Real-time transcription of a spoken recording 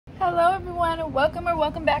Hello everyone, and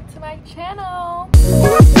welcome back to my channel.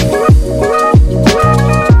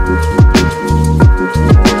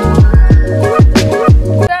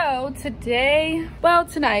 So today, well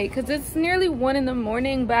tonight, because it's nearly 1 in the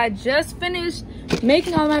morning, but I just finished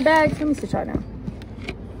making all my bags. Let me switch out now.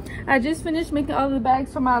 I just finished making all the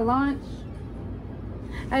bags for my launch.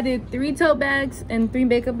 I did 3 tote bags and 3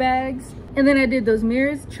 makeup bags, and then I did those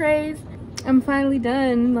mirrors trays. I'm finally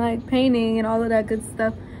done like painting and all of that good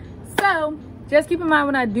stuff. So just keep in mind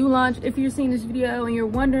when I do launch, if you're seeing this video and you're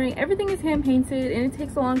wondering, everything is hand painted and it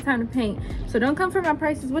takes a long time to paint. So don't come for my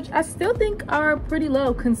prices, which I still think are pretty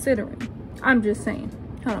low considering. I'm just saying.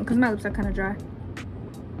 Hold on, because my lips are kind of dry.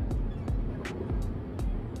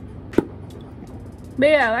 But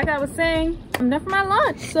yeah, like I was saying, I'm done for my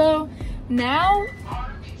launch. So now,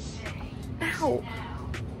 ow,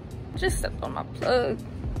 just stepped on my plug.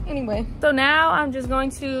 Anyway, so now I'm just going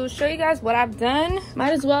to show you guys what I've done.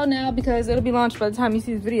 Might as well now because it'll be launched by the time you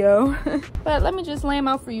see this video. But let me just lay them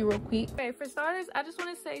out for you real quick. Okay, for starters, I just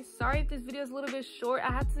want to say sorry if this video is a little bit short.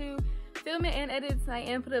 I have to film it and edit it tonight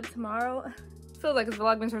and put it up tomorrow. Feels like it's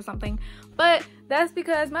Vlogmas or something, but that's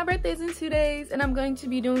because my birthday is in 2 days and I'm going to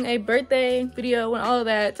be doing a birthday video and all of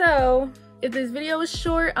that. So if this video is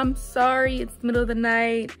short, I'm sorry. It's the middle of the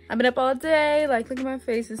night. I've been up all day. Like, look at my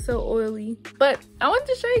face, it's so oily. But I wanted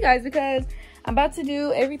to show you guys because I'm about to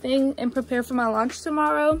do everything and prepare for my launch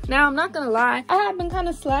tomorrow. Now, I'm not gonna lie, I have been kind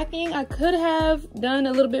of slacking. I could have done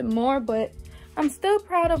a little bit more, but I'm still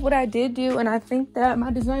proud of what I did do, and I think that my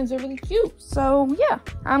designs are really cute. So yeah,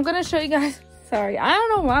 I'm gonna show you guys. Sorry, I don't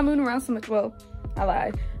know why I'm moving around so much. Well, I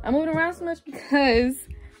lied. I'm moving around so much because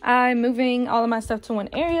I'm moving all of my stuff to one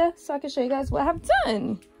area so I can show you guys what I've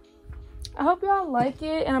done. I hope y'all like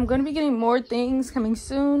it, and I'm going to be getting more things coming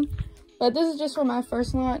soon, but this is just for my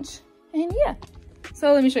first launch. And yeah,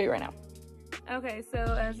 so let me show you right now. Okay, so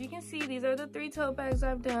as you can see, these are the 3 tote bags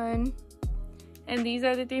I've done, and these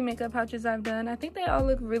are the 3 makeup pouches I've done. I think they all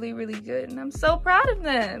look really, really good, and I'm so proud of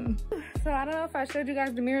them. So I don't know if I showed you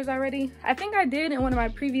guys the mirrors already. I think I did in one of my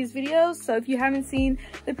previous videos. So if you haven't seen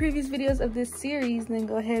the previous videos of this series, then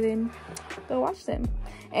go ahead and go watch them.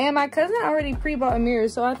 And my cousin already pre-bought a mirror,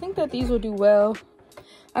 so I think that these will do well.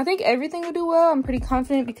 I think everything will do well. I'm pretty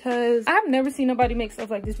confident because I've never seen nobody make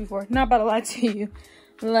stuff like this before. Not about to lie to you.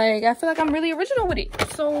 Like, I feel like I'm really original with it.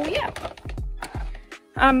 So yeah.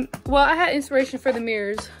 Well, I had inspiration for the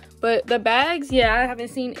mirrors, but the bags, yeah, I haven't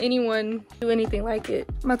seen anyone do anything like it.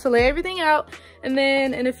 I'm about to lay everything out, and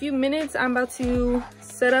then in a few minutes, I'm about to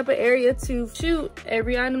set up an area to shoot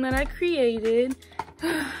every item that I created.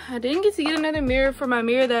 I didn't get to get another mirror for my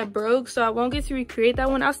mirror that broke, so I won't get to recreate that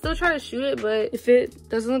one. I'll still try to shoot it, but if it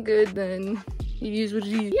doesn't look good, then you use what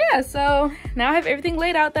you use. Yeah, so now I have everything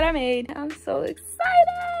laid out that I made. I'm so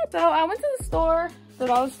excited. So I went to the store, the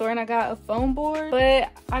dollar store, and I got a foam board, but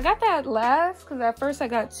I got that last because at first I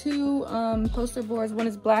got 2 poster boards. One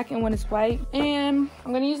is black and one is white, and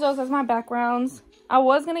I'm gonna use those as my backgrounds. I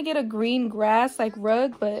was gonna get a green grass like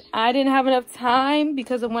rug, but I didn't have enough time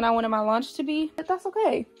because of when I wanted my launch to be, but that's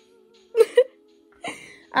okay.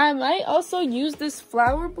 I might also use this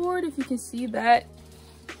flower board, if you can see that.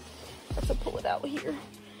 I have to pull it out here.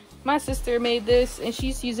 My sister made this and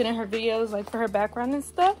she's using it in her videos, like for her background and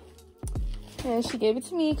stuff. And she gave it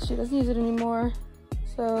to me because she doesn't use it anymore.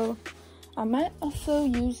 So I might also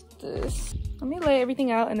use this. Let me lay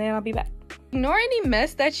everything out and then I'll be back. Ignore any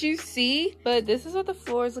mess that you see, but this is what the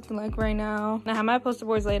floor is looking like right now. I have my poster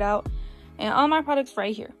boards laid out and all my products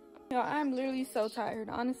right here. Y'all, I'm literally so tired.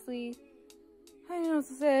 Honestly, I don't know what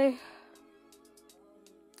to say.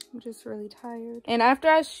 I'm just really tired. And after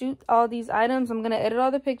I shoot all these items, I'm gonna edit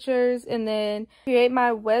all the pictures and then create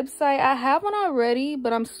my website. I have one already,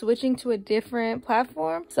 but I'm switching to a different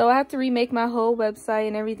platform, so I have to remake my whole website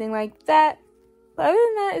and everything like that. But other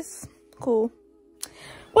than that, it's cool.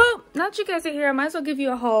 Well, now that you guys are here, I might as well give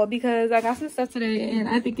you a haul because I got some stuff today and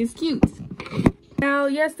I think it's cute. Now,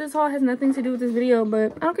 yes, this haul has nothing to do with this video,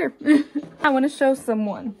 but I don't care. I want to show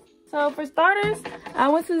someone. So for starters, I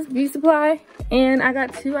went to this beauty supply and I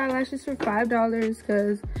got 2 eyelashes for $5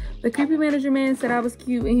 because the creepy manager man said I was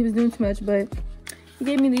cute and he was doing too much, but he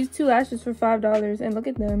gave me these 2 lashes for $5 and look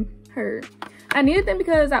at them. Hurt. I needed them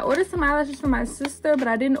because I ordered some eyelashes for my sister, but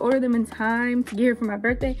I didn't order them in time to get here for my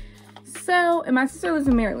birthday. So, and my sister lives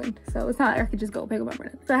in Maryland, so it's not like I could just go pick them up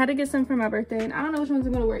right now. So I had to get some for my birthday, and I don't know which ones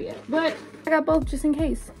I'm gonna wear yet, but I got both just in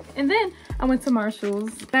case. And then I went to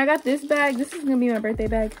Marshall's and I got this bag. This is gonna be my birthday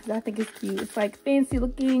bag because I think it's cute. It's like fancy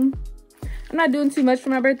looking. I'm not doing too much for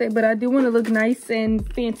my birthday, but I do want to look nice and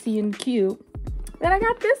fancy and cute. Then I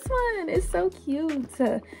got this one. It's so cute.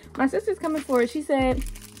 My sister's coming for it. She said,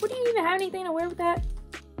 "What, do you even have anything to wear with that?"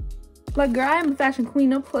 Like, girl, I am a fashion queen,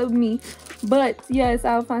 don't play with me. But yes,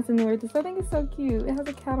 I'll find something worth it. So I think it's so cute. It has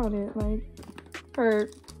a cat on it, like purr.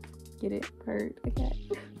 Get it? Purr, a cat.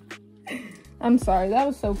 I'm sorry, that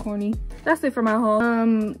was so corny. That's it for my haul.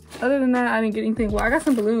 Other than that, I didn't get anything. Well, I got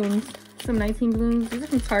some balloons, some 19 balloons. These are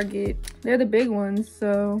from Target. They're the big ones,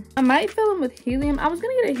 so I might fill them with helium. I was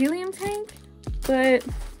gonna get a helium tank, but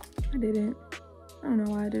I didn't. I don't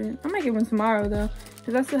know why I didn't. I might get one tomorrow though,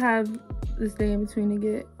 because I still have this day in between to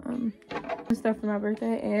get stuff for my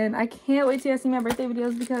birthday, and I can't wait till I see my birthday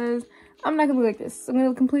videos because I'm not gonna look like this. I'm gonna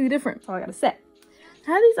look completely different. Oh, I gotta set.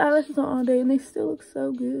 I had these eyelashes on all day and they still look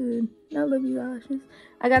so good. I love these eyelashes.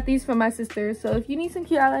 I got these from my sister, so if you need some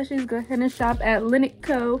cute eyelashes, go ahead and shop at Linnet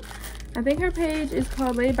Co. I think her page is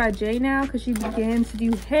called Laid by J now because she began to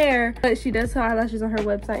do hair, but she does sell eyelashes on her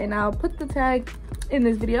website, and I'll put the tag in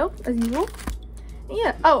this video as usual. And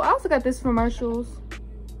yeah, oh, I also got this from Marshalls.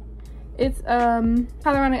 It's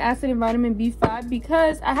hyaluronic acid and vitamin B5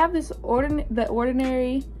 because I have this the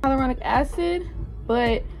ordinary hyaluronic acid,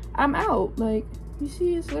 but I'm out. Like, you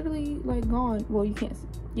see, it's literally like gone. Well, you can't see.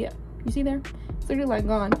 Yeah, you see there? It's literally like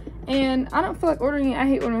gone. And I don't feel like ordering it. I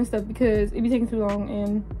hate ordering stuff because it be taking too long,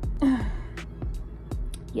 and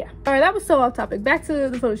yeah. All right, that was so off topic. Back to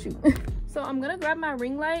the photo shoot. So I'm gonna grab my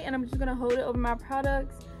ring light and I'm just gonna hold it over my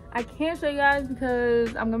products. I can't show you guys because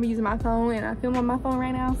I'm gonna be using my phone and I film on my phone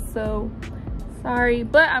right now, so sorry.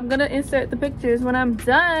 But I'm gonna insert the pictures when I'm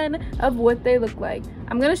done of what they look like.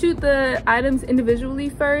 I'm gonna shoot the items individually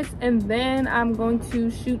first, and then I'm going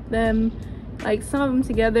to shoot them, like some of them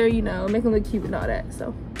together, you know, make them look cute and all that.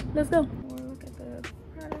 So let's go. Look at the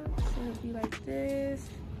products. It'll be like this.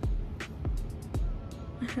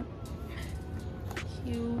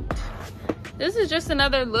 Cute. This is just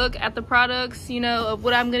another look at the products, you know, of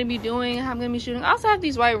what I'm gonna be doing, how I'm gonna be shooting. I also have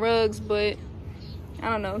these white rugs, but I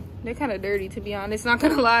don't know, they're kind of dirty, to be honest, not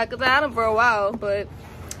gonna lie, because I had them for a while. But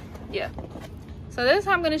yeah, so this is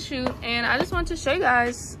how I'm gonna shoot, and I just wanted to show you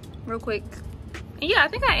guys real quick. And yeah, I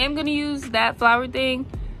think I am gonna use that flower thing,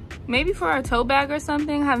 maybe for a tote bag or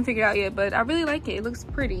something. I haven't figured out yet, but I really like it. It looks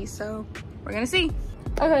pretty, so we're gonna see.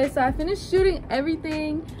 Okay, so I finished shooting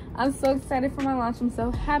everything. I'm so excited for my launch. I'm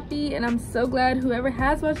so happy, and I'm so glad whoever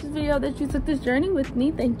has watched this video that you took this journey with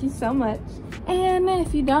me. Thank you so much. And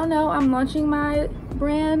if you don't know, I'm launching my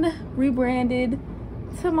brand, rebranded,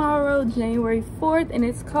 tomorrow, January 4th, and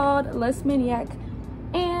it's called Less Maniac.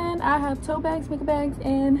 And I have tote bags, makeup bags,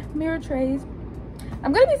 and mirror trays.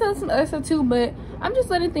 I'm gonna be selling some other stuff too, but I'm just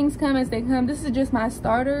letting things come as they come. This is just my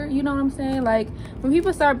starter, you know what I'm saying? Like, when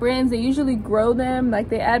people start brands, they usually grow them, like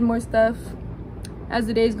they add more stuff as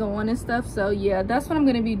the days go on and stuff. So yeah, that's what I'm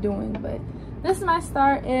gonna be doing. But this is my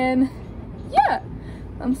start, and yeah,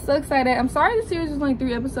 I'm so excited. I'm sorry the series is only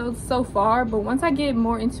 3 episodes so far, but once I get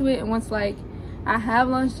more into it, and once like I have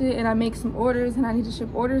launched it and I make some orders and I need to ship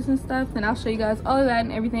orders and stuff, then I'll show you guys all of that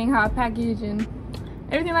and everything, how I package and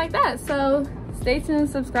everything like that. So stay tuned,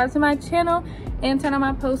 subscribe to my channel, and turn on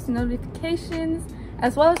my post notifications,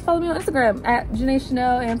 as well as follow me on Instagram at Janae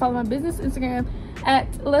Chanel, and follow my business Instagram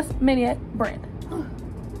at Less Maniac Brand. I feel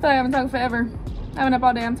like I haven't talked forever. I've been up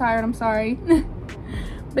all day, I'm tired, I'm sorry.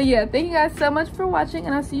 But yeah, thank you guys so much for watching,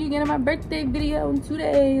 and I'll see you again in my birthday video in 2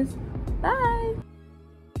 days. Bye.